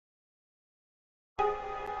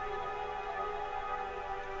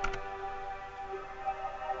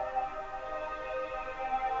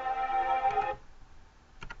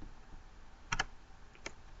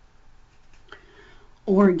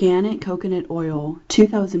Organic coconut oil,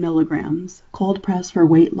 2,000 milligrams. Cold press for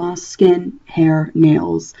weight loss, skin, hair,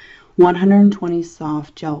 nails. 120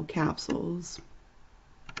 soft gel capsules.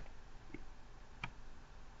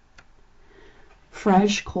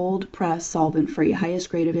 Fresh, cold press, solvent-free, highest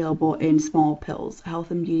grade available in small pills.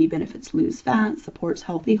 Health and beauty benefits: lose fat, supports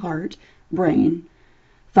healthy heart, brain,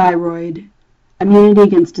 thyroid, immunity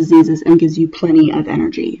against diseases, and gives you plenty of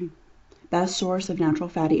energy. Best source of natural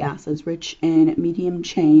fatty acids, rich in medium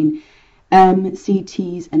chain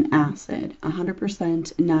MCTs and acid.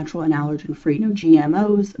 100% natural and allergen free. No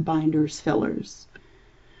GMOs, binders, fillers.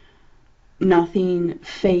 Nothing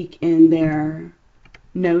fake in there.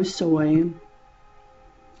 No soy,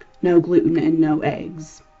 no gluten, and no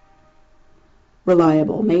eggs.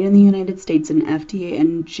 Reliable. Made in the United States, an FDA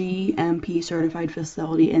and GMP certified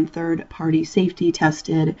facility, and third-party safety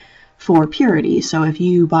tested for purity. So if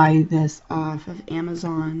you buy this off of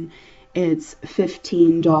Amazon, it's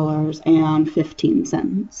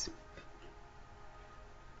 $15.15.